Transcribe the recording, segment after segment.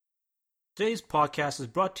Today's podcast is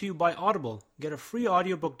brought to you by Audible. Get a free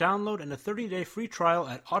audiobook download and a 30-day free trial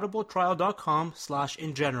at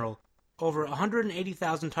audibletrial.com/ingeneral. Over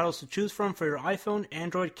 180,000 titles to choose from for your iPhone,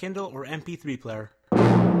 Android, Kindle, or MP3 player.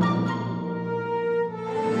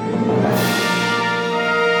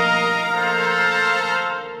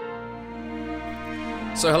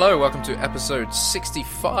 So hello, welcome to episode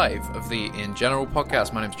 65 of the In General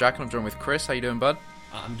podcast. My name's Jack and I'm joined with Chris. How you doing, bud?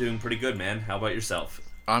 I'm doing pretty good, man. How about yourself?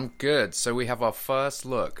 I'm good. So we have our first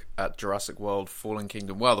look at Jurassic World Fallen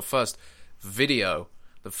Kingdom. Well, the first video,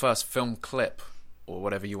 the first film clip, or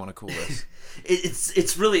whatever you want to call this.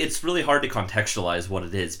 It's really hard to contextualize what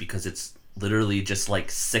it is because it's literally just like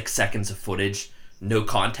 6 seconds of footage, no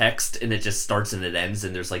context, and it just starts and it ends,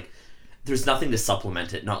 and there's nothing to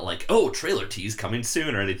supplement it. Not like, oh, trailer tease coming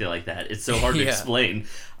soon or anything like that. It's so hard to explain.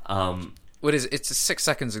 It's 6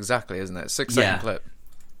 seconds exactly, isn't it? 6 second clip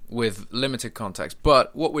with limited context.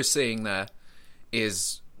 But what we're seeing there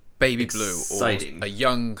is Baby Exciting. Blue, or a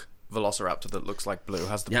young Velociraptor that looks like Blue,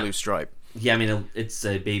 has the blue stripe. Yeah, I mean, it's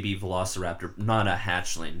a baby Velociraptor, not a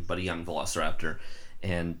hatchling, but a young Velociraptor.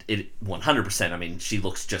 And it 100%, I mean, she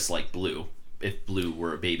looks just like Blue. If Blue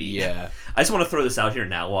were a baby. Yeah. I just want to throw this out here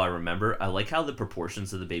now while I remember. I like how the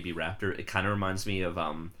proportions of the baby raptor, it kind of reminds me of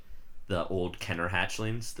the old Kenner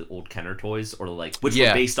hatchlings, the old Kenner toys, or which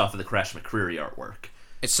were based off of the Crash McCreary artwork.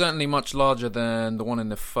 It's certainly much larger than the one in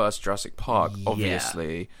the first Jurassic Park,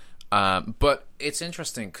 obviously. But it's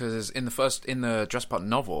interesting because in the Jurassic Park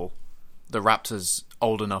novel, the raptor's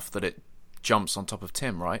old enough that it jumps on top of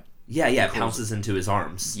Tim, right? Yeah, it pounces into his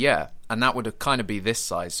arms. Yeah, and that would kind of be this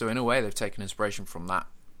size. So in a way, they've taken inspiration from that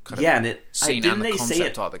kind of scene and the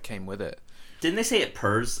concept art that came with it. Didn't they say it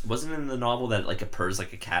purrs? Wasn't it in the novel that it purrs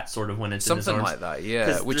like a cat sort of when it's something in his arms? Like that?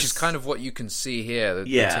 Yeah, which is kind of what you can see here. The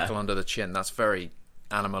tickle under the chin. That's very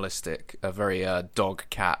animalistic, a very dog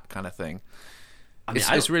cat kind of thing. I mean,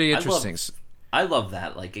 it's really interesting. I love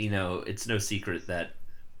that. It's no secret that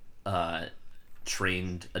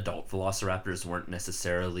trained adult velociraptors weren't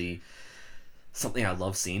necessarily something I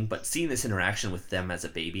love seeing, but seeing this interaction with them as a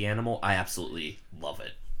baby animal, I absolutely love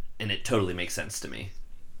it, and it totally makes sense to me.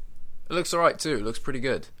 It looks alright too. It looks pretty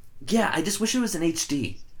good. Yeah, I just wish it was in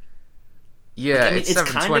HD. Yeah, it's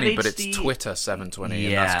 720, kind of but it's Twitter 720,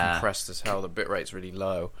 and that's compressed as hell. The bitrate's really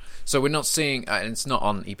low. So we're not seeing, and it's not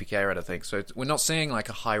on EPK or anything, so we're not seeing like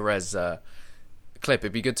a high-res clip.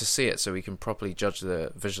 It'd be good to see it so we can properly judge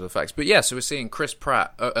the visual effects. But yeah, so we're seeing Chris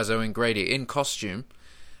Pratt as Owen Grady in costume,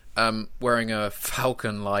 wearing a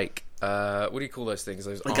falcon-like, what do you call those things?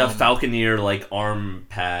 Those a falconeer, arm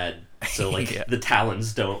pad, so the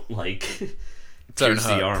talons don't don't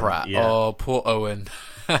hurt Pratt. Yeah. Oh, poor Owen.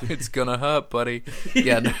 It's gonna hurt, buddy.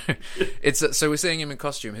 Yeah, no. It's so we're seeing him in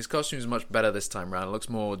costume. His costume is much better this time round. It looks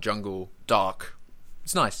more jungle, dark.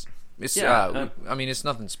 It's nice. It's I mean, it's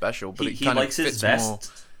nothing special, but he likes his vest more...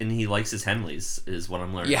 and he likes his Henleys, is what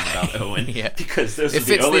I'm learning about Owen. Yeah, because those are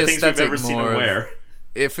the only things we've ever seen him wear.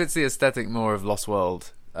 It fits the aesthetic more of Lost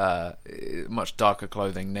World. Much darker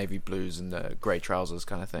clothing, navy blues and grey trousers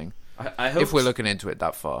kind of thing. I hope if we're looking into it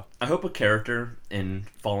that far. I hope a character in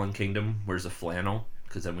Fallen Kingdom wears a flannel,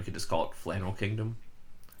 because then we could just call it Flannel Kingdom.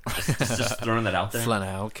 Just throwing that out there.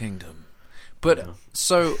 Flannel Kingdom. But,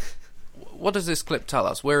 so, what does this clip tell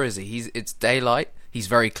us? Where is he? It's daylight. He's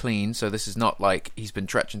very clean, so this is not like he's been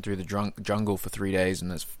trekking through the jungle for 3 days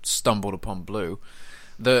and has stumbled upon Blue.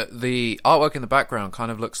 The artwork in the background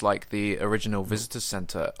kind of looks like the original Visitor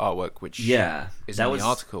Center artwork, which is in the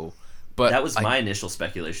article. But that was my initial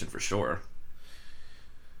speculation for sure.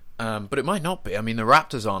 But it might not be. I mean, the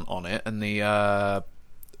raptors aren't on it, and the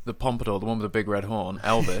pompadour, the one with the big red horn,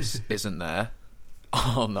 Elvis, isn't there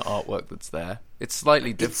on the artwork that's there. It's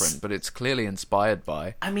slightly different, but it's clearly inspired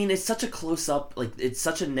by... I mean, it's such a close-up, it's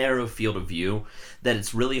such a narrow field of view that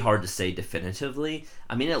it's really hard to say definitively.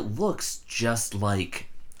 I mean, it looks just like...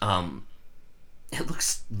 it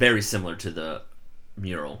looks very similar to the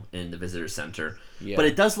mural in the visitor center. Yeah. But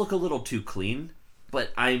it does look a little too clean.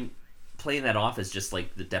 But I'm playing that off as just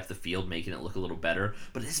the depth of field making it look a little better.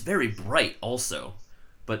 But it's very bright also.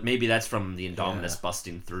 But maybe that's from the Indominus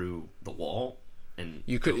busting through the wall. And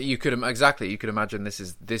you could imagine this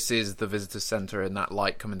is the visitor center, and that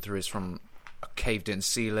light coming through is from a caved in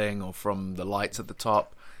ceiling or from the lights at the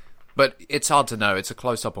top. But it's hard to know. It's a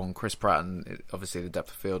close up on Chris Pratt, and obviously the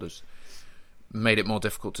depth of field has made it more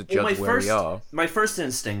difficult to judge where we are. My first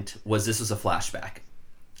instinct was this was a flashback,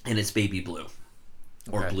 and it's Baby Blue,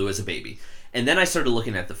 or Blue as a baby. And then I started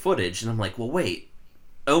looking at the footage, and I'm like, well, wait.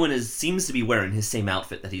 Owen seems to be wearing his same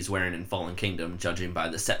outfit that he's wearing in Fallen Kingdom, judging by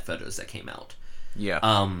the set photos that came out. Yeah.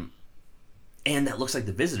 And that looks like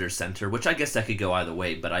the visitor center, which I guess that could go either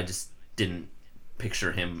way, but didn't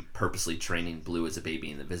picture him purposely training Blue as a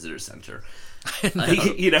baby in the visitor center. No.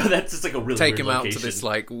 That's just like a really take weird him location. out to this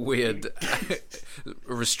like weird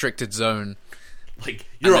restricted zone. Like,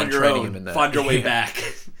 you're on your training him in own. there. Find your way back.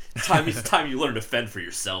 It's time you learn to fend for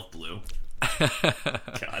yourself, Blue.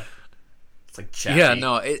 God, it's like Chappie. Yeah,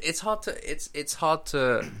 no, it's hard to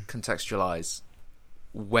contextualize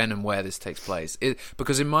when and where this takes place.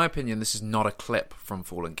 Because in my opinion, this is not a clip from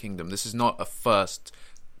Fallen Kingdom. This is not a first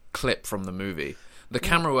clip from the movie. The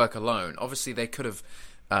camera work alone, obviously they could have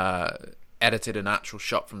edited an actual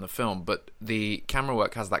shot from the film, but the camera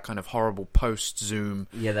work has that kind of horrible post-zoom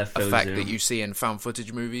that faux effect zoom that you see in found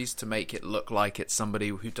footage movies to make it look like it's somebody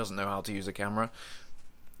who doesn't know how to use a camera.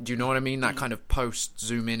 Do you know what I mean? That kind of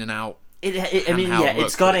post-zoom in and out.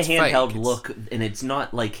 It's got a handheld fake. look, and it's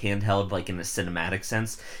not like handheld like in a cinematic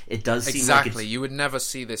sense. It does seem exactly. like it's... You would never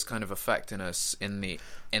see this kind of effect in the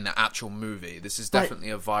actual movie. This is definitely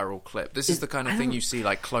a viral clip. This is the kind of thing you see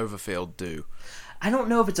like Cloverfield do. I don't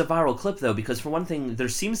know if it's a viral clip though, because for one thing, there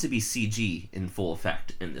seems to be CG in full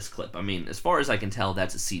effect in this clip. I mean, as far as I can tell,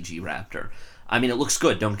 that's a CG raptor. I mean, it looks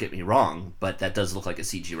good. Don't get me wrong, but that does look like a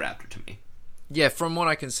CG raptor to me. Yeah, from what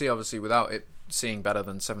I can see, obviously, without it seeing better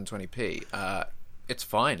than 720p, it's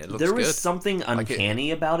fine. It looks good. There was something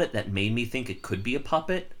uncanny about it that made me think it could be a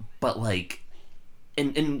puppet, but like...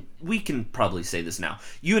 And we can probably say this now.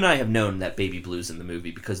 You and I have known that Baby Blue's in the movie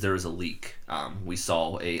because there was a leak. We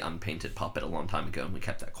saw a unpainted puppet a long time ago, and we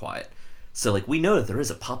kept that quiet. So, like, we know that there is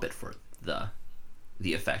a puppet for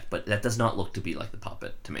the effect, but that does not look to be like the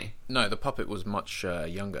puppet to me. No, the puppet was much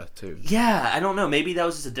younger too. Yeah, I don't know. Maybe that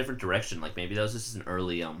was just a different direction. Like, maybe that was just an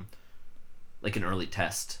early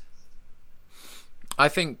test. I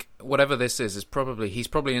think whatever this is he's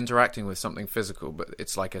probably interacting with something physical, but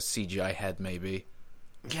it's like a CGI head maybe.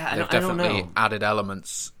 Yeah, they've I don't definitely know. added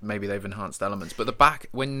elements. Maybe they've enhanced elements, but the back,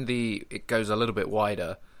 when it goes a little bit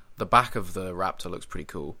wider, the back of the raptor looks pretty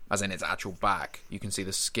cool. As in its actual back, you can see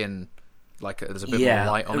the skin. Like there's a bit more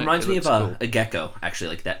light on it. It reminds me of cool. a gecko,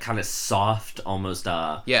 actually, like that kind of soft, almost.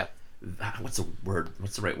 Yeah. What's the word?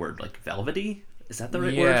 What's the right word? Like velvety? Is that the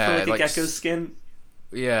right word for like a gecko's skin?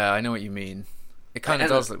 Yeah, I know what you mean. It kind of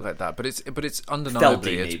does look like that, but it's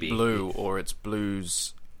undeniably it's maybe. Blue, or it's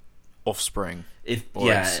Blue's offspring. It's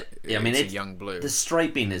a young Blue. The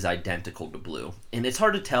striping is identical to Blue, and it's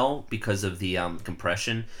hard to tell because of the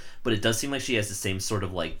compression. But it does seem like she has the same sort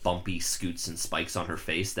of like bumpy scoots and spikes on her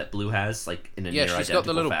face that Blue has, like in a near identical fashion. Yeah, she's got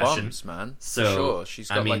the little bumps, man. So for sure, she's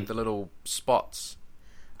got like the little spots.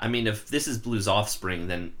 I mean, if this is Blue's offspring,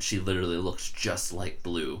 then she literally looks just like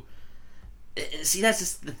Blue. See, that's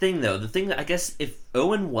just the thing, though. The thing that I guess if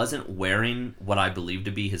Owen wasn't wearing what I believe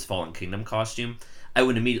to be his Fallen Kingdom costume, I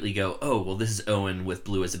would immediately go, oh, well, this is Owen with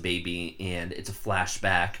Blue as a baby, and it's a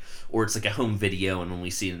flashback, or it's like a home video, and when we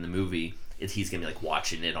see it in the movie, he's going to be like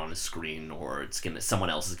watching it on his screen, or someone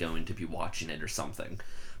else is going to be watching it or something.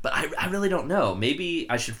 But I really don't know. Maybe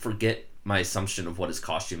I should forget my assumption of what his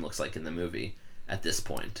costume looks like in the movie at this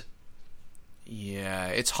point. Yeah,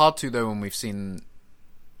 it's hard to, though, when we've seen...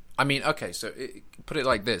 I mean, okay, so put it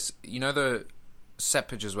like this. You know the set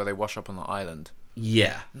pictures where they wash up on the island?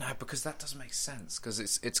 Yeah. No, because that doesn't make sense. Because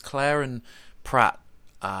it's Claire and Pratt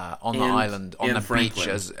on the island, on the Franklin.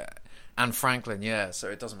 beach, and Franklin, yeah. So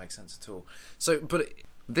it doesn't make sense at all. So, but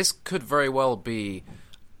this could very well be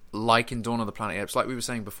like in Dawn of the Planet of the Apes, like we were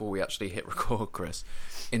saying before we actually hit record, Chris.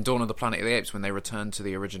 In Dawn of the Planet of the Apes, when they return to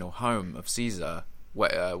the original home of Caesar,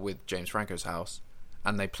 with James Franco's house,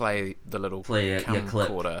 and they play the little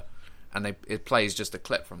camcorder, and it plays just a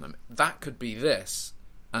clip from them. That could be this,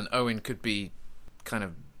 and Owen could be kind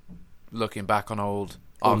of looking back on old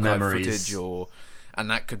archive footage, and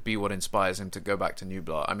that could be what inspires him to go back to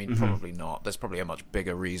Nublar. I mean, probably not. There's probably a much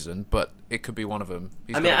bigger reason, but it could be one of them.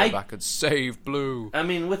 He's going to go back and save Blue. I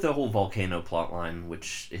mean, with the whole volcano plotline,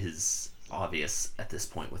 which is obvious at this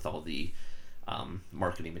point with all the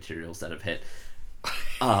marketing materials that have hit.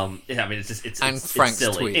 I mean, it's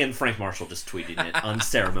silly. Tweet. And Frank Marshall just tweeting it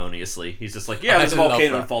unceremoniously. He's just like, yeah, there's a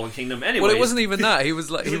volcano in Fallen Kingdom. Anyway, well, it wasn't even that. He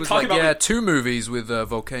was like, yeah, 2 movies with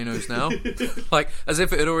volcanoes now, like as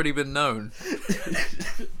if it had already been known.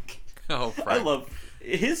 Oh, Frank. I love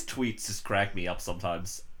his tweets. Just crack me up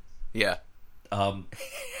sometimes. Yeah.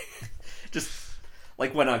 Just.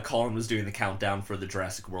 Like when Colin was doing the countdown for the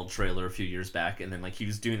Jurassic World trailer a few years back, and then like he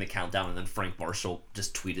was doing the countdown, and then Frank Marshall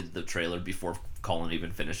just tweeted the trailer before Colin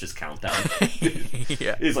even finished his countdown.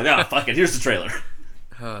 Yeah, he's like, fuck it, here's the trailer.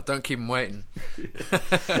 Don't keep him waiting.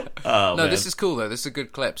 No, this is cool though. This is a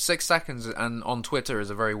good clip. 6 seconds, and on Twitter is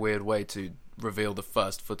a very weird way to reveal the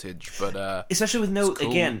first footage, but especially with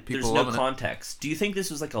cool. there's no context. Do you think this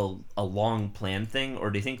was like a long planned thing, or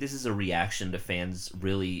do you think this is a reaction to fans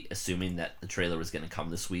really assuming that the trailer was going to come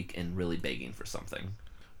this week and really begging for something?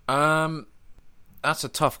 That's a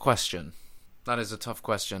tough question. That is a tough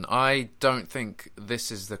question. I don't think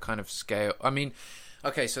this is the kind of scale. I mean,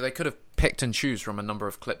 okay, so they could have picked and choose from a number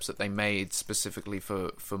of clips that they made specifically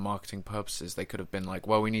for marketing purposes. They could have been like,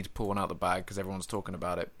 well, we need to pull one out of the bag because everyone's talking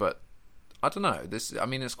about it. But I don't know.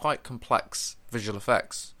 It's quite complex visual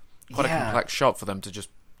effects. Quite a complex shot for them to just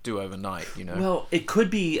do overnight, you know? Well, it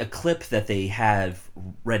could be a clip that they have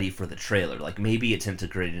ready for the trailer. Like, maybe it's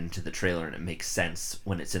integrated into the trailer and it makes sense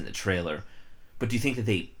when it's in the trailer. But do you think that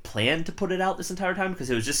they planned to put it out this entire time? Because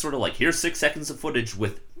it was just sort of like, here's 6 seconds of footage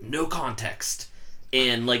with no context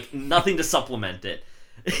and like nothing to supplement it.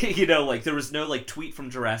 You know, like there was no like tweet from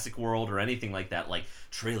Jurassic World or anything like that, like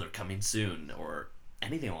trailer coming soon or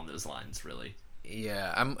anything along those lines, really.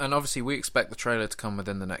 Yeah, and obviously we expect the trailer to come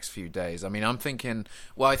within the next few days. I mean, I'm thinking,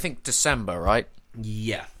 I think December, right?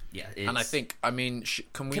 Yeah. And I think,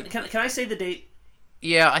 can we... Can I say the date?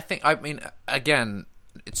 Yeah, again,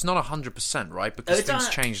 it's not 100%, right? Because things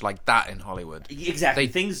change like that in Hollywood. Exactly,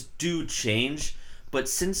 things do change. But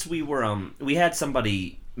since we were, we had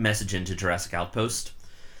somebody message into Jurassic Outpost,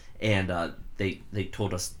 and they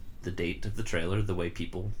told us the date of the trailer, the way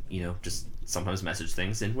people, you know, just sometimes message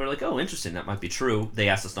things, and we're like, oh, interesting, that might be true. They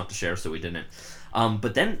asked us not to share, so we didn't.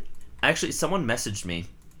 But then, actually, someone messaged me.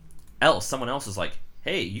 Someone else was like,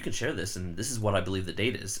 hey, you can share this, and this is what I believe the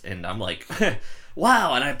date is. And I'm like,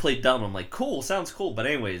 wow, and I played dumb. I'm like, cool, sounds cool. But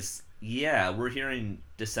anyways, yeah, we're hearing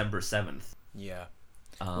December 7th. Yeah.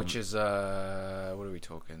 Which is, what are we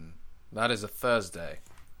talking? That is a Thursday.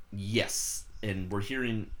 Yes, and we're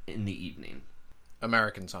hearing in the evening.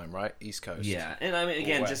 American time, right? East Coast. Yeah, and I mean,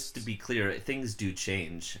 again, just to be clear, things do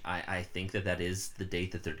change. I think that is the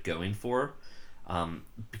date that they're going for.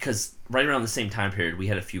 Because right around the same time period, we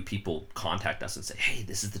had a few people contact us and say, hey,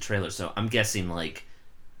 this is the trailer. So I'm guessing, like,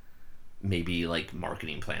 maybe, like,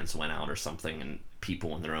 marketing plans went out or something, and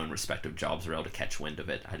people in their own respective jobs were able to catch wind of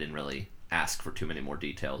it. I didn't really ask for too many more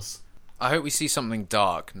details. I hope we see something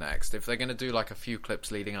dark next. If they're going to do, like, a few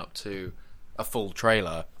clips leading up to a full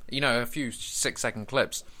trailer, you know, a few 6-second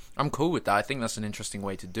clips, I'm cool with that. I think that's an interesting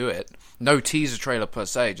way to do it. No teaser trailer per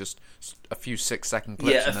se, just a few 6-second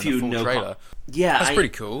clips and then a full trailer. That's pretty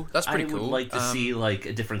cool. I would like to see like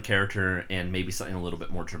a different character and maybe something a little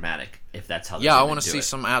bit more dramatic, if that's how. Yeah, I want to see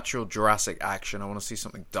some actual Jurassic action. I want to see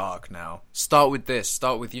something dark now. Start with this.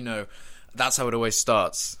 Start with, you know, that's how it always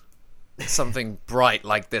starts. Something bright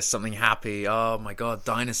like this, something happy. Oh my god,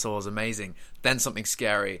 dinosaurs, amazing. Then something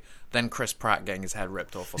scary. Then Chris Pratt getting his head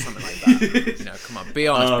ripped off or something like that. You know, come on, be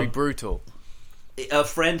honest, be brutal. A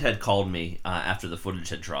friend had called me after the footage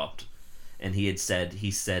had dropped, and he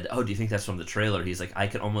said, oh, do you think that's from the trailer? He's like, I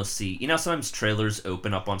could almost see, you know, sometimes trailers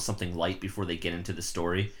open up on something light before they get into the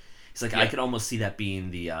story. He's like, I could almost see that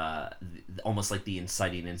being the almost like the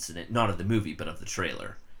inciting incident, not of the movie, but of the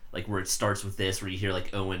trailer. Like where it starts with this, where you hear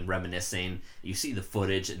like Owen reminiscing, you see the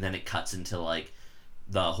footage, and then it cuts into like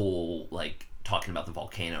the whole like talking about the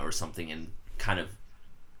volcano or something, and kind of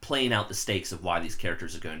playing out the stakes of why these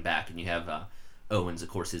characters are going back. And you have Owen's, of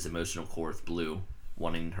course, his emotional core with Blue,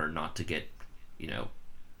 wanting her not to get, you know,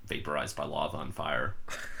 vaporized by lava on fire,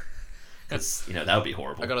 because you know that would be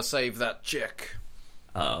horrible. I gotta save that chick.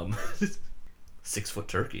 6-foot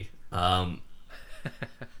turkey.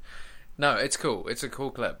 No, it's cool. It's a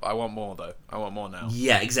cool clip. I want more though. I want more now.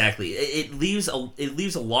 Yeah, exactly. It leaves a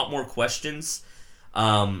lot more questions.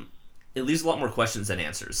 It leaves a lot more questions than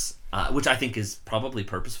answers, which I think is probably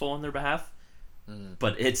purposeful on their behalf.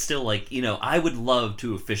 But it's still like, you know, I would love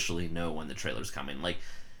to officially know when the trailer's coming. Like,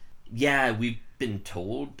 yeah, we've been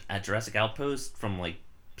told at Jurassic Outpost from like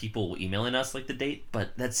people emailing us like the date, but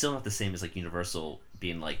that's still not the same as like Universal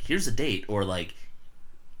being like, here's a date, or like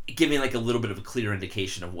giving like a little bit of a clear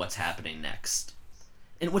indication of what's happening next.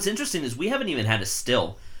 And what's interesting is we haven't even had a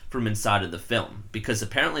still from inside of the film, because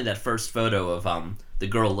apparently that first photo of the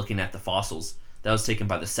girl looking at the fossils, that was taken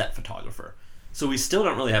by the set photographer. So we still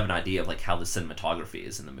don't really have an idea of like how the cinematography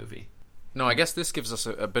is in the movie. No, I guess this gives us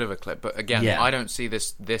a bit of a clip, but again, I don't see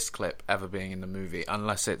this clip ever being in the movie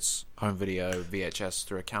unless it's home video, VHS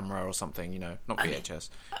through a camera or something, you know, not VHS.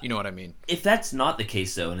 You know what I mean? If that's not the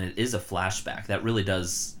case though, and it is a flashback, that really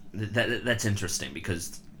does that's interesting,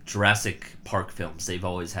 because Jurassic Park films, they've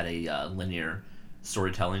always had a linear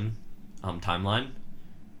storytelling timeline.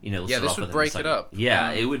 You know, this would break it up.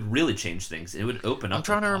 Yeah, it would really change things. It would open up. I'm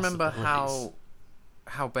trying to remember how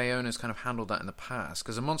Bayona's kind of handled that in the past,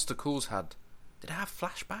 because A Monster Calls did it have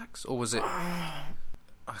flashbacks, or was it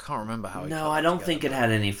I can't remember how. No, I don't think it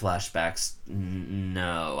had any flashbacks.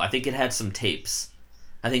 No, I think it had some tapes.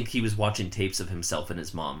 I think he was watching tapes of himself and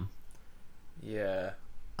his mom. Yeah.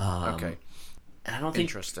 Okay. And I don't think.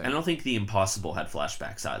 Interesting. I don't think The Impossible had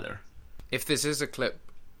flashbacks either. If this is a clip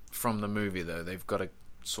from the movie, though, they've got to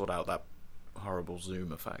sort out that horrible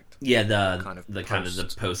zoom effect. Yeah,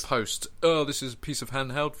 the post. Oh, this is a piece of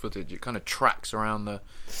handheld footage. It kind of tracks around the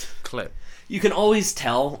clip. You can always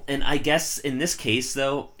tell, and I guess in this case,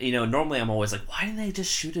 though, normally I'm always like, why didn't they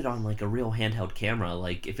just shoot it on like a real handheld camera?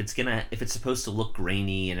 Like, if it's supposed to look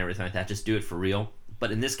grainy and everything like that, just do it for real.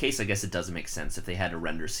 But in this case, I guess it doesn't make sense if they had to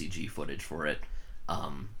render CG footage for it.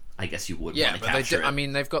 I guess you would want to capture it. I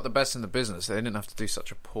mean, they've got the best in the business. They didn't have to do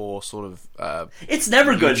such a poor sort of. It's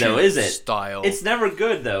never good though, is it? Style. It's never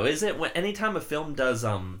good though, is it? Anytime a film does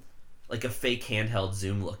like a fake handheld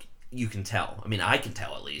zoom look, you can tell. I mean, I can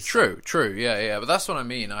tell at least. True, yeah. But that's what I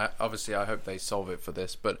mean. I hope they solve it for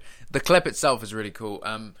this. But the clip itself is really cool.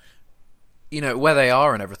 Where they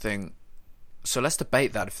are and everything. So let's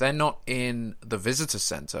debate that. If they're not in the visitor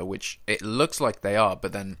center, which it looks like they are,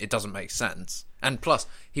 but then it doesn't make sense. And plus,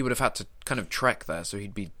 he would have had to kind of trek there, so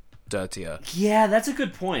he'd be dirtier. Yeah, that's a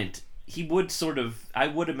good point. He would sort of, I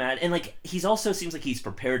would imagine, and like he's also seems like he's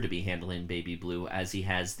prepared to be handling Baby Blue as he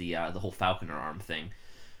has the whole Falconer arm thing,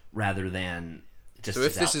 rather than just. So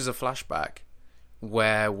if this is a flashback,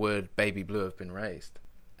 where would Baby Blue have been raised?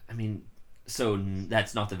 I mean, so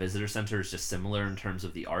that's not the visitor center. It's just similar in terms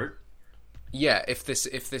of the art. Yeah, if this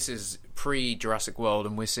is pre-Jurassic World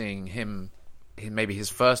and we're seeing him, maybe his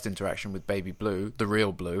first interaction with Baby Blue, the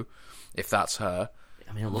real Blue, if that's her.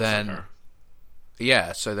 I mean, it looks like her.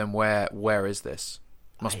 Yeah, so then where is this?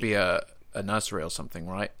 Must be a nursery or something,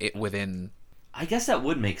 right? Within. I guess that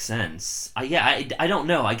would make sense. I don't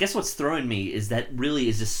know. I guess what's throwing me is that really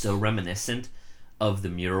is just so reminiscent of the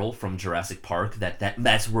mural from Jurassic Park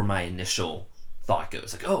that's where my initial thought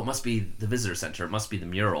goes. Like, oh, it must be the visitor center. It must be the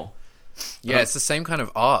mural. Yeah, it's the same kind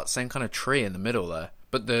of art, same kind of tree in the middle there.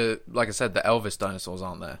 But like I said, the Elvis dinosaurs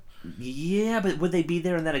aren't there. Yeah, but would they be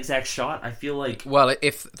there in that exact shot? I feel like. Well,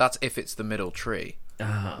 if it's the middle tree,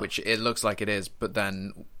 which it looks like it is, but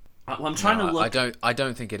then. Well, I'm trying to look. I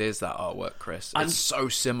don't think it is that artwork, Chris. It's so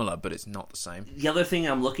similar, but it's not the same. The other thing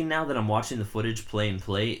I'm looking now that I'm watching the footage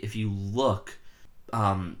play, if you look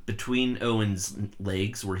between Owen's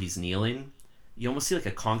legs where he's kneeling. You almost see like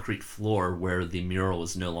a concrete floor where the mural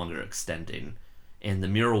is no longer extending. And the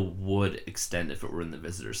mural would extend if it were in the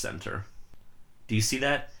visitor center. Do you see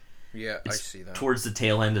that? Yeah, I see that. Towards the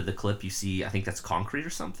tail end of the clip, you see, I think that's concrete or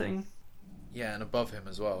something. Yeah, and above him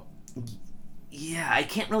as well. Yeah, I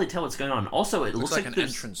can't really tell what's going on. Also, it looks like an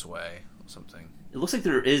entranceway or something. It looks like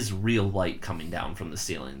there is real light coming down from the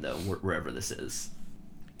ceiling, though, wherever this is.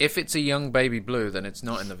 If it's a young Baby Blue, then it's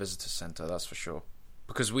not in the visitor center, that's for sure.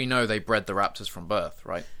 Because we know they bred the raptors from birth,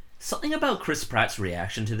 right? Something about Chris Pratt's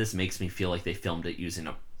reaction to this makes me feel like they filmed it using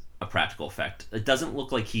a practical effect. It doesn't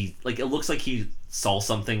look like it looks like he saw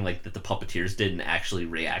something like that the puppeteers did and actually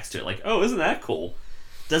reacts to it like, oh, isn't that cool?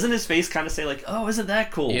 Doesn't his face kind of say like, oh, isn't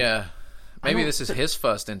that cool? Yeah. Maybe this is his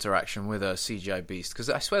first interaction with a CGI beast. Because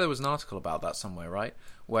I swear there was an article about that somewhere, right?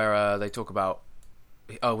 Where they talk about,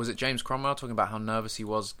 was it James Cromwell talking about how nervous he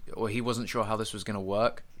was, or he wasn't sure how this was going to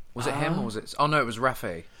work? Was it him or was it... Oh, no, it was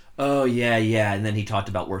Rafe. Oh, yeah. And then he talked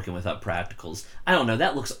about working without practicals. I don't know.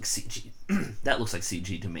 That looks like CG. That looks like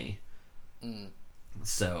CG to me.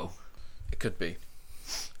 So... It could be.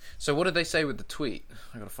 So what did they say with the tweet?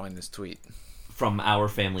 I gotta find this tweet. From our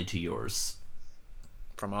family to yours.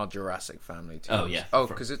 From our Jurassic family to yours. Oh, yeah. Oh,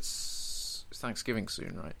 because it's Thanksgiving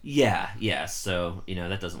soon, right? Yeah. So,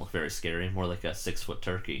 that doesn't look very scary. More like a 6-foot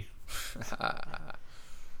turkey.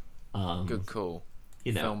 Good call.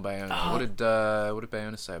 Film Bayona. What did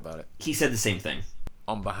Bayona say about it? He said the same thing.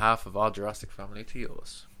 On behalf of our Jurassic family to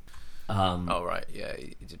yours. Oh, right. Yeah,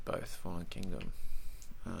 he did both. Fallen Kingdom.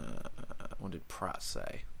 What did Pratt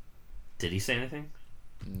say? Did he say anything?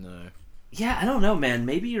 No. Yeah, I don't know, man.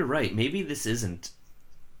 Maybe you're right. Maybe this isn't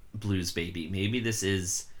Blue's baby. Maybe this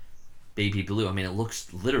is Baby Blue. I mean, it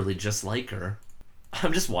looks literally just like her.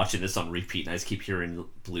 I'm just watching this on repeat, and I just keep hearing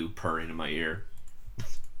Blue purring in my ear.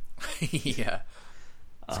 Yeah.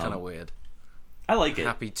 It's kind of weird. I like it.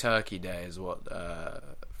 Happy Turkey Day is what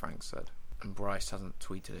Frank said. And Bryce hasn't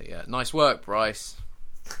tweeted it yet. Nice work, Bryce.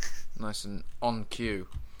 Nice and on cue.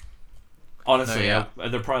 Honestly,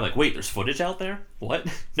 they're probably like, wait, there's footage out there? What?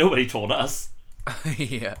 Nobody told us.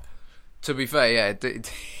 Yeah. To be fair, yeah,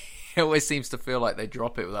 it always seems to feel like they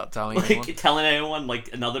drop it without telling anyone. Telling anyone,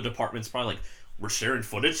 like, another department's probably like, we're sharing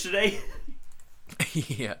footage today?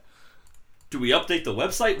 Yeah. Do we update the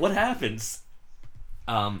website? What happens?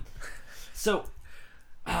 So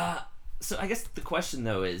So I guess the question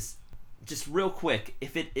though is, just real quick,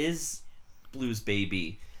 if it is Blue's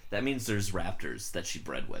baby, that means there's raptors that she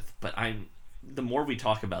bred with. But the more we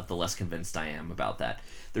talk about, the less convinced I am about that.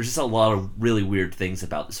 There's just a lot of really weird things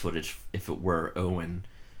about this footage. If it were Owen,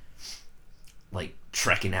 like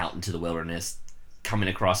trekking out into the wilderness, coming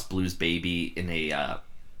across Blue's baby in the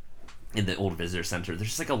old visitor center, there's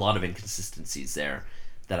just like a lot of inconsistencies there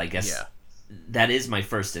that I guess that is my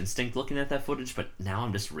first instinct looking at that footage. But now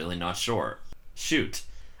I'm just really not sure. Shoot,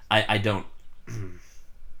 I don't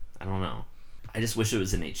know. I just wish it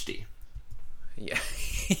was in HD. Yeah.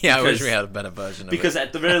 Yeah, I wish we had a better version of it. Because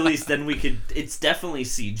at the very least, then we could... It's definitely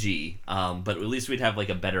CG, but at least we'd have like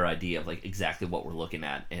a better idea of like exactly what we're looking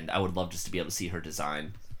at. And I would love just to be able to see her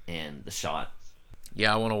design and the shot.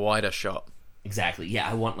 Yeah, I want a wider shot. Exactly. Yeah,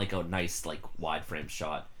 I want like a nice like wide frame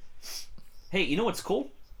shot. Hey, you know what's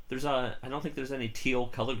cool? I don't think there's any teal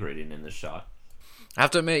color grading in this shot. I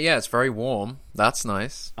have to admit, yeah, it's very warm. That's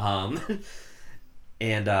nice.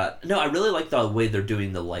 And no, I really like the way they're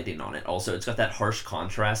doing the lighting on it. Also, it's got that harsh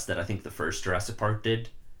contrast that I think the first Jurassic Park did,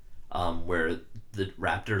 where the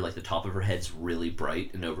raptor, like the top of her head's really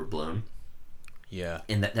bright and overblown. Yeah.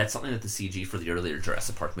 And that's something that the CG for the earlier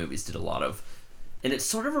Jurassic Park movies did a lot of. And it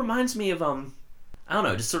sort of reminds me of, I don't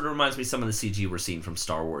know, it just sort of reminds me of some of the CG we're seeing from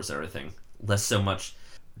Star Wars and everything. Less so much...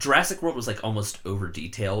 Jurassic World was like almost over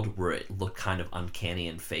detailed, where it looked kind of uncanny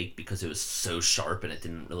and fake because it was so sharp and it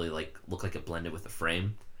didn't really like look like it blended with the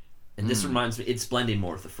frame. And this reminds me, it's blending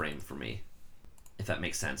more with the frame for me, if that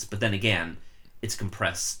makes sense. But then again, it's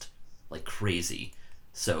compressed like crazy,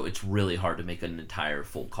 so it's really hard to make an entire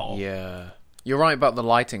full call. Yeah, you're right about the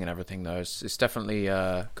lighting and everything, though. It's definitely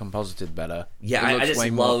composited better. Yeah, I just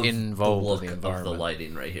love the look of of the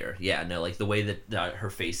lighting right here. Yeah, no, like the way that her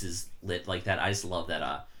face is lit like that. I just love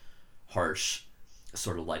that harsh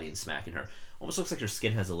sort of lighting smacking her. Almost looks like her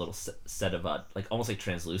skin has a little set of like almost like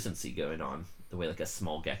translucency going on, the way like a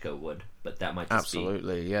small gecko would. But that might just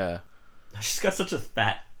absolutely, yeah. She's got such a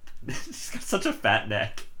fat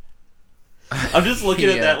neck. I'm just looking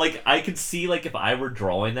at that, like I could see like if I were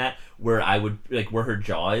drawing that, where I would like where her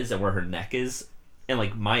jaw is and where her neck is, and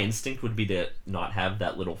like my instinct would be to not have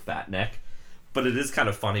that little fat neck. But it is kind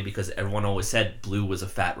of funny because everyone always said Blue was a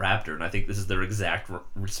fat raptor, and I think this is their exact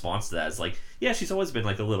response to that. Is like, yeah, she's always been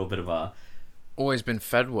like a little bit of a... Always been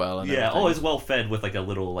fed well. And everything. Always well fed with like a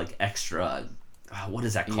little like extra... what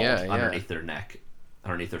is that called? Underneath their neck.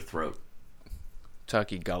 Underneath their throat.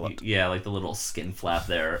 Turkey gullet. Yeah, like the little skin flap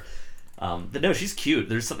there. But no, she's cute.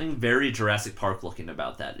 There's something very Jurassic Park looking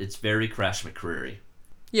about that. It's very Crash McCreary.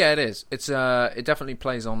 Yeah, it is. It's it definitely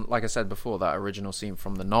plays on, like I said before, that original scene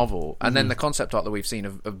from the novel, and then the concept art that we've seen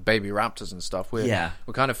of baby raptors and stuff. We're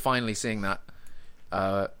kind of finally seeing that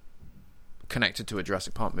connected to a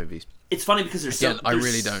Jurassic Park movie. It's funny because I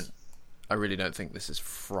really don't think this is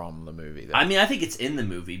from the movie, though. I mean, I think it's in the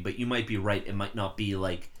movie, but you might be right. It might not be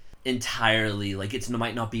like entirely like it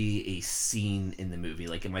might not be a scene in the movie.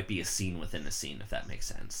 Like it might be a scene within a scene, if that makes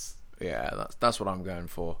sense. Yeah, that's what I'm going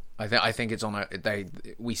for. I think it's on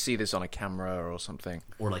we see this on a camera or something,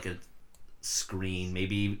 or like a screen.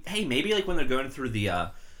 Maybe like when they're going through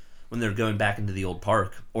the when they're going back into the old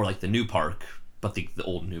park, or like the new park, but the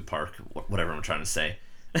old new park, whatever I'm trying to say.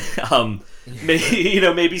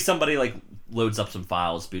 Maybe somebody like loads up some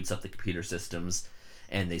files, boots up the computer systems,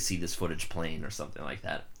 and they see this footage playing or something like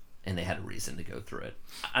that, and they had a reason to go through it.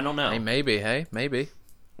 I don't know. Hey, maybe.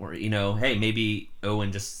 Or, hey, maybe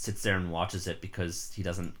Owen just sits there and watches it because he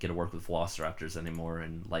doesn't get to work with velociraptors anymore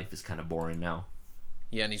and life is kind of boring now.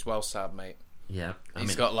 Yeah, and he's well sad, mate. Yeah.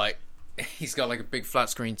 He's got like a big flat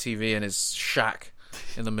screen TV in his shack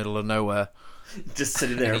in the middle of nowhere. Just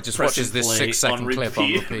sitting there, and he just watches this 6-second clip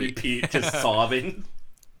on repeat, just sobbing.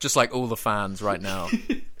 Just like all the fans right now.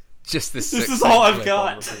 Just this 6-second This is all I've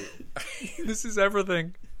got. This is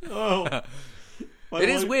everything. Oh. It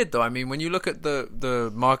is weird though. I mean, when you look at the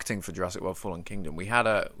marketing for Jurassic World: Fallen Kingdom, we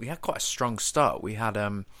had quite a strong start. We had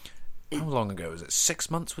how long ago was it? 6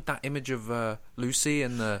 months with that image of Lucy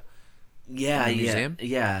in the museum.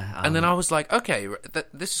 Yeah. And then I was like, okay,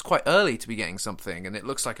 this is quite early to be getting something, and it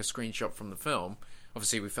looks like a screenshot from the film.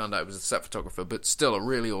 Obviously, we found out it was a set photographer, but still a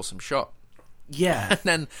really awesome shot. Yeah.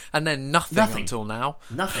 And then nothing until now.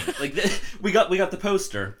 Nothing. Like we got the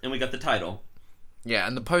poster and we got the title. Yeah,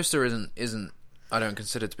 and the poster isn't. I don't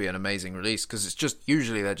consider it to be an amazing release because it's just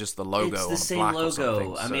usually they're just the logo. It's the on same black logo. Or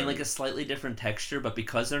something, I mean, like a slightly different texture, but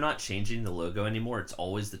because they're not changing the logo anymore, it's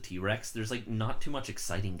always the T-Rex. There's like not too much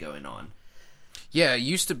exciting going on. Yeah, it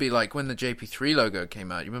used to be like when the JP3 logo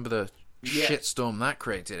came out. You remember the shitstorm that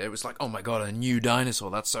created? It was like, oh my god, a new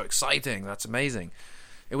dinosaur! That's so exciting! That's amazing.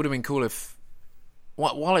 It would have been cool if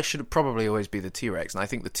while it should probably always be the T-Rex, and I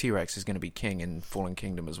think the T-Rex is going to be king in Fallen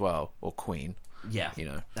Kingdom as well, or queen. Yeah, you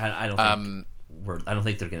know, I don't think I don't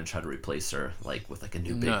think they're going to try to replace her like with like a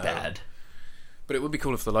new big bad. But it would be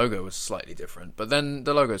cool if the logo was slightly different. But then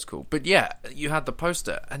the logo's cool. But yeah, you had the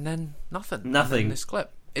poster and then nothing. Nothing in this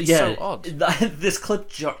clip. It's so odd. This clip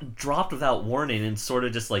dropped without warning and sort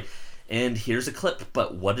of just like, and here's a clip.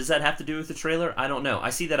 But what does that have to do with the trailer? I don't know. I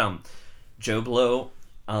see that Joe Blow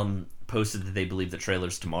posted that they believe the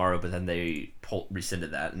trailer's tomorrow, but then they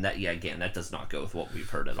rescinded that. And that, yeah, again, that does not go with what we've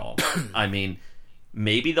heard at all. I mean,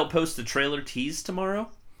 maybe they'll post the trailer tease tomorrow.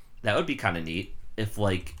 That would be kind of neat. If,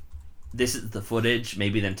 like, this is the footage,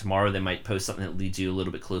 maybe then tomorrow they might post something that leads you a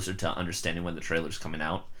little bit closer to understanding when the trailer's coming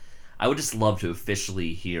out. I would just love to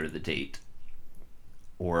officially hear the date.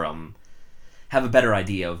 Or have a better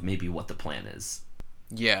idea of maybe what the plan is.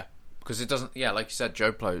 Yeah. Because it doesn't, like you said,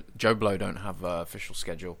 Joe Blow don't have an official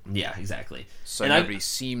schedule. Yeah, exactly. So nobody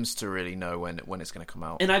seems to really know when it's going to come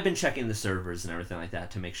out. And I've been checking the servers and everything like that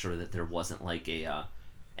to make sure that there wasn't like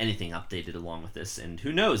anything updated along with this. And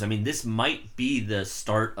who knows? I mean, this might be the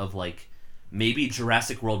start of like maybe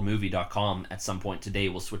JurassicWorldMovie.com at some point today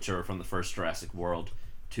will switch over from the first Jurassic World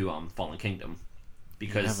to Fallen Kingdom.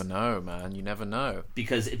 Because you never know, man. You never know.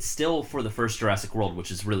 Because it's still for the first Jurassic World, which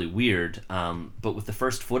is really weird. But with the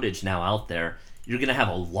first footage now out there, you're going to have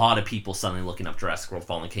a lot of people suddenly looking up Jurassic World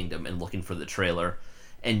Fallen Kingdom and looking for the trailer.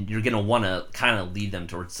 And you're going to want to kind of lead them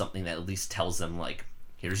towards something that at least tells them, like,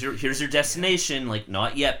 here's your destination. Like,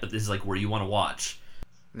 not yet, but this is, like, where you want to watch.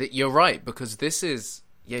 You're right, because this is...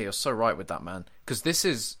 Yeah, you're so right with that, man. Because this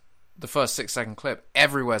is the first 6-second clip.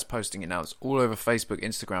 Everywhere's posting it now. It's all over Facebook,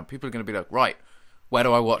 Instagram. People are going to be like, right... Where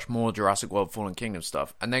do I watch more Jurassic World Fallen Kingdom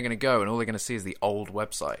stuff? And they're going to go, and all they're going to see is the old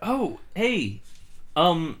website. Oh, hey.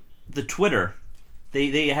 The Twitter.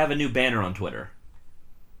 They have a new banner on Twitter.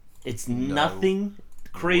 It's nothing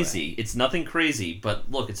crazy. Way. It's nothing crazy, but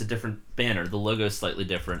look, it's a different banner. The logo is slightly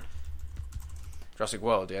different. Jurassic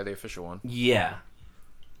World, yeah, the official one. Yeah.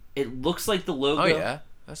 It looks like the logo... Oh, yeah.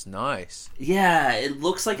 That's nice. Yeah, it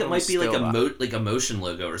looks like it might be like a motion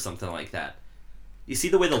logo or something like that. You see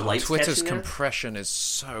the way the light's Twitter's catching compression is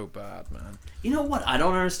so bad, man. You know what? I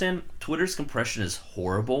don't understand. Twitter's compression is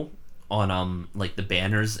horrible on like the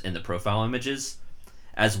banners and the profile images,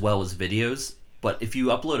 as well as videos. But if you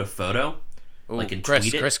upload a photo, like and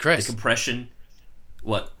tweet it, the compression.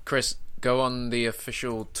 What? Chris, go on the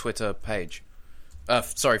official Twitter page.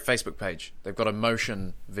 Facebook page. They've got a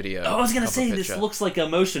motion video. Oh, I was gonna say this looks like a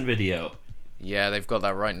motion video. Yeah, they've got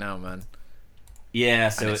that right now, man. Yeah,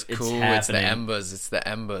 so and it's cool. Happening. It's the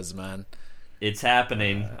embers, man. It's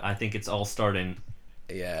happening. I think it's all starting.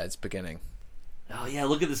 Yeah, it's beginning. Oh yeah,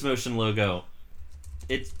 look at this motion logo.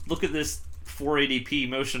 Look at this 480p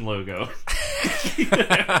motion logo.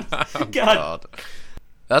 Oh, God.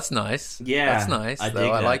 That's nice. Yeah, that's nice.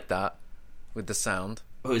 I like that with the sound.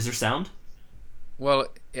 Oh, is there sound? Well,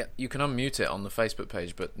 yeah, you can unmute it on the Facebook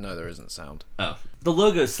page, but no, there isn't sound. Oh, the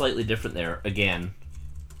logo is slightly different there again.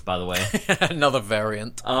 By the way, another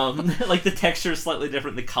variant. Like the texture is slightly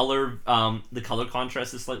different. The color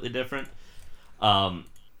contrast is slightly different. How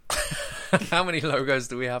many logos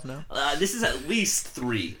do we have now? This is at least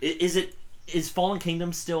 3. Is Fallen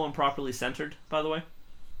Kingdom still improperly centered? By the way,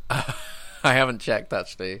 I haven't checked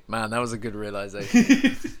actually. Man, that was a good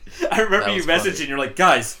realization. I remember you messaging. You're like,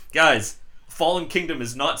 guys, Fallen Kingdom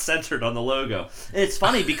is not centered on the logo. And it's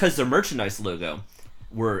funny because their merchandise logo,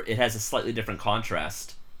 where it has a slightly different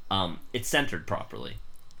contrast. It's centered properly,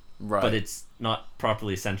 right? But it's not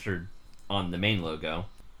properly centered on the main logo.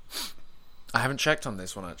 I haven't checked on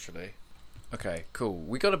this one actually. Okay, cool.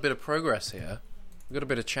 We got a bit of progress here. We got a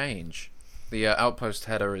bit of change. The Outpost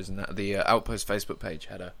header is now, the Outpost Facebook page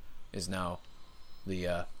header is now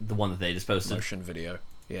the one that they just posted. Motion video.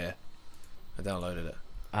 Yeah, I downloaded it.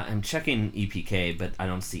 I'm checking EPK, but I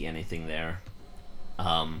don't see anything there.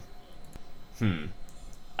 I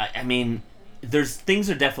mean. Things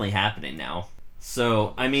are definitely happening now.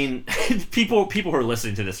 So, I mean, people who are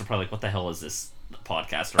listening to this are probably like, what the hell is this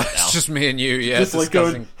podcast right now? It's just me and you, yeah. Just like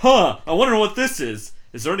going, I wonder what this is.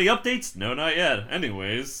 Is there any updates? No, not yet.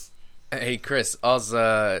 Anyways. Hey, Chris,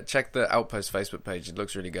 check the Outpost Facebook page. It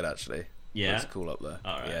looks really good, actually. Yeah? It looks cool up there.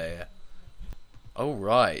 All right. Yeah. All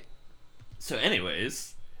right. So,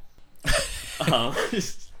 anyways.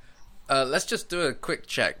 Let's just do a quick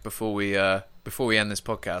check before we end this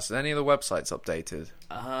podcast. Are any of the websites updated?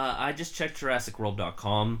 I just checked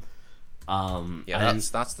JurassicWorld.com. Yeah,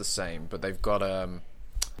 that's the same, but they've got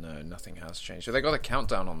no, nothing has changed. So they got a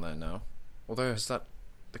countdown on there now. Although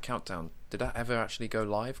the countdown? Did that ever actually go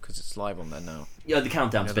live? Because it's live on there now. Yeah, the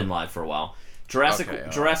countdown's been live for a while.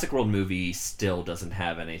 Jurassic World movie still doesn't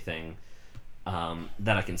have anything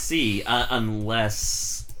that I can see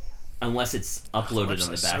unless it's uploaded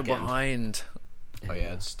on the back end. So behind. Oh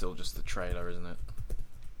yeah, it's still just the trailer, isn't it?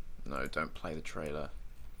 No, don't play the trailer.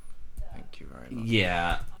 Thank you very much.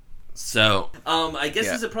 Yeah. So, I guess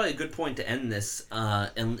this is probably a good point to end this.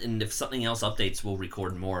 And if something else updates, we'll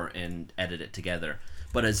record more and edit it together.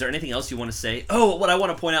 But is there anything else you want to say? Oh, what I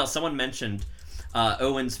want to point out, someone mentioned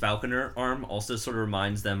Owen's Falconer arm also sort of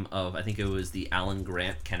reminds them of, I think it was the Alan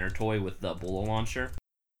Grant Kenner toy with the bullet launcher.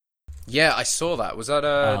 Yeah, I saw that. Was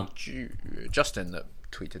that Justin that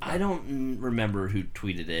tweeted that? I don't remember who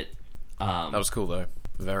tweeted it. That was cool, though.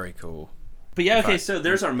 Very cool. But yeah, okay, so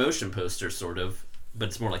there's our motion poster, sort of. But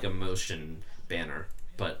it's more like a motion banner.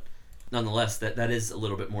 But nonetheless, that is a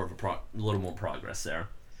little bit more of a little more progress there.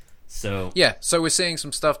 So yeah, so we're seeing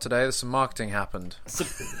some stuff today. There's some marketing happened. So,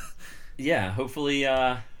 yeah, hopefully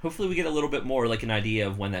we get a little bit more like an idea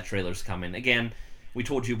of when that trailer's coming. Again, we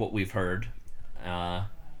told you what we've heard.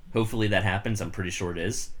 Hopefully that happens. I'm pretty sure it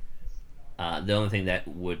is. The only thing that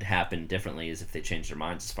would happen differently is if they change their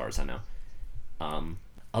minds, as far as I know.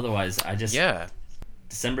 Otherwise,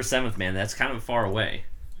 December 7th, man, that's kind of far away.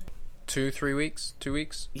 2-3 weeks? 2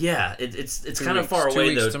 weeks? Yeah, it's kind of far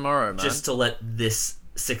away, though, tomorrow, man. Just to let this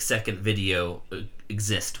 6-second video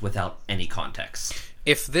exist without any context.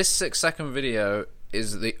 If this 6-second video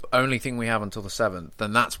is the only thing we have until the 7th,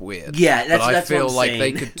 then that's weird. Yeah, that's I feel what I'm like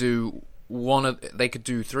saying. they could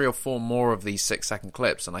do 3 or 4 more of these 6-second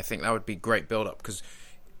clips, and I think that would be great build-up, because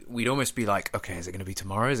we'd almost be like, okay, is it going to be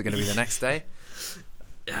tomorrow? Is it going to be the next day?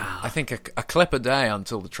 I think a clip a day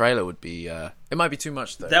until the trailer would be... it might be too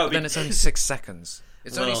much, though. Then it's only 6 seconds.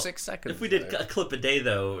 It's only 6 seconds. If we did a clip a day,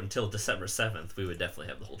 though, until December 7th, we would definitely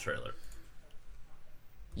have the whole trailer.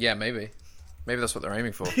 Yeah, maybe. Maybe that's what they're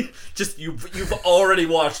aiming for. Just, you've already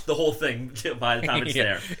watched the whole thing by the time it's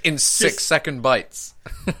there. In 6-second bites.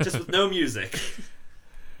 Just with no music.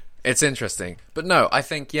 It's interesting. But no, I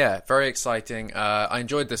think, very exciting. I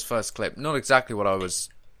enjoyed this first clip. Not exactly what I was...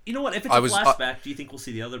 You know what? If it's a flashback, do you think we'll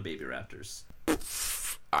see the other baby raptors?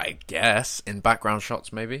 I guess in background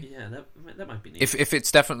shots, maybe. Yeah, that might be neat. If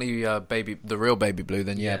it's definitely the real Baby Blue,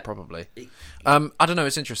 then probably. I don't know.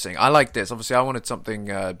 It's interesting. I like this. Obviously, I wanted something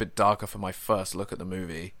a bit darker for my first look at the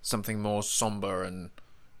movie. Something more somber and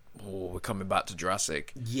we're coming back to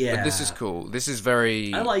Jurassic. Yeah, but this is cool. This is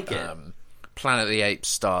very. I like it. Planet of the Apes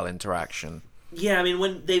style interaction. Yeah, I mean,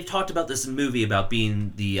 when they've talked about this movie about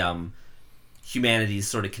being the humanity's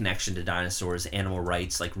sort of connection to dinosaurs, animal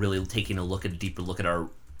rights, like really taking a deeper look at our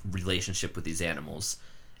relationship with these animals,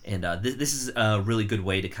 and this is a really good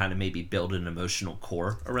way to kind of maybe build an emotional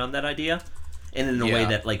core around that idea, and in a way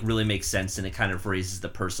that like really makes sense, and it kind of raises the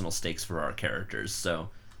personal stakes for our characters. So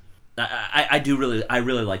I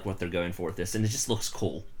really like what they're going for with this, and it just looks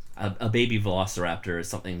cool. A baby velociraptor is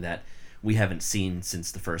something that we haven't seen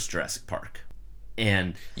since the first Jurassic Park.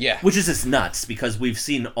 And which is just nuts, because we've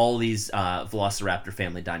seen all these Velociraptor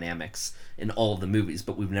family dynamics in all of the movies,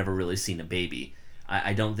 but we've never really seen a baby.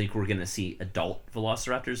 I don't think we're going to see adult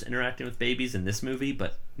Velociraptors interacting with babies in this movie,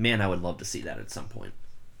 but man, I would love to see that at some point.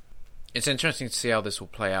 It's interesting to see how this will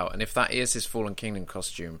play out, and if that is his Fallen Kingdom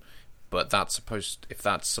costume, but if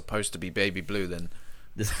that's supposed to be Baby Blue, then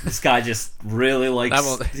this guy just really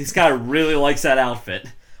likes this guy really likes that outfit.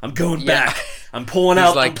 I'm going back. I'm pulling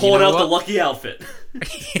out the lucky outfit.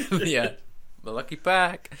 Yeah, the lucky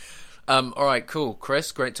pack. All right, cool.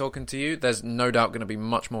 Chris, great talking to you. There's no doubt going to be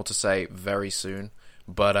much more to say very soon.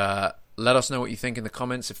 But let us know what you think in the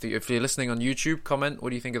comments. If you're listening on YouTube, comment. What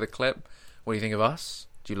do you think of the clip? What do you think of us?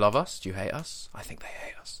 Do you love us? Do you hate us? I think they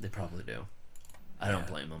hate us. They probably do. I don't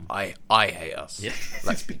blame them. I hate us. Yeah.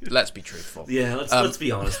 Let's be truthful. Yeah, let's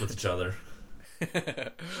be honest with each other.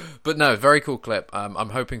 But no, very cool clip. I'm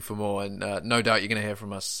hoping for more, and no doubt you're going to hear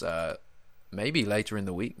from us maybe later in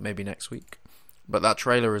the week, maybe next week. But that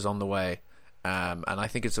trailer is on the way, and I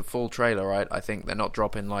think it's a full trailer, right? I think they're not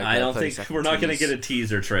dropping like. I don't think we're not going to get a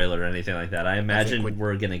teaser trailer or anything like that. I imagine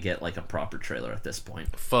we're going to get like a proper trailer at this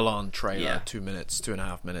point. Full on trailer, 2 minutes,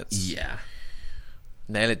 2.5 minutes. Yeah,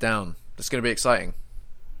 nail it down. It's going to be exciting.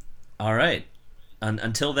 All right.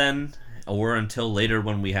 Until then. Or until later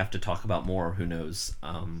when we have to talk about more, who knows.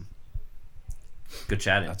 Good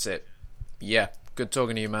chatting. That's it. Yeah, good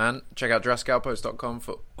talking to you, man. Check out JurassicOutpost.com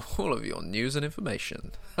for all of your news and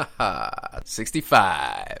information. Haha,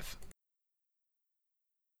 65.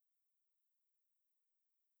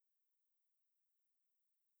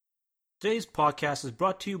 Today's podcast is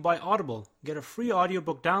brought to you by Audible. Get a free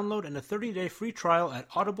audiobook download and a 30-day free trial at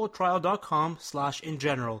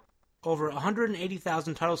audibletrial.com/ingeneral. Over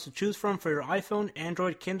 180,000 titles to choose from for your iPhone,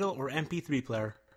 Android, Kindle, or MP3 player.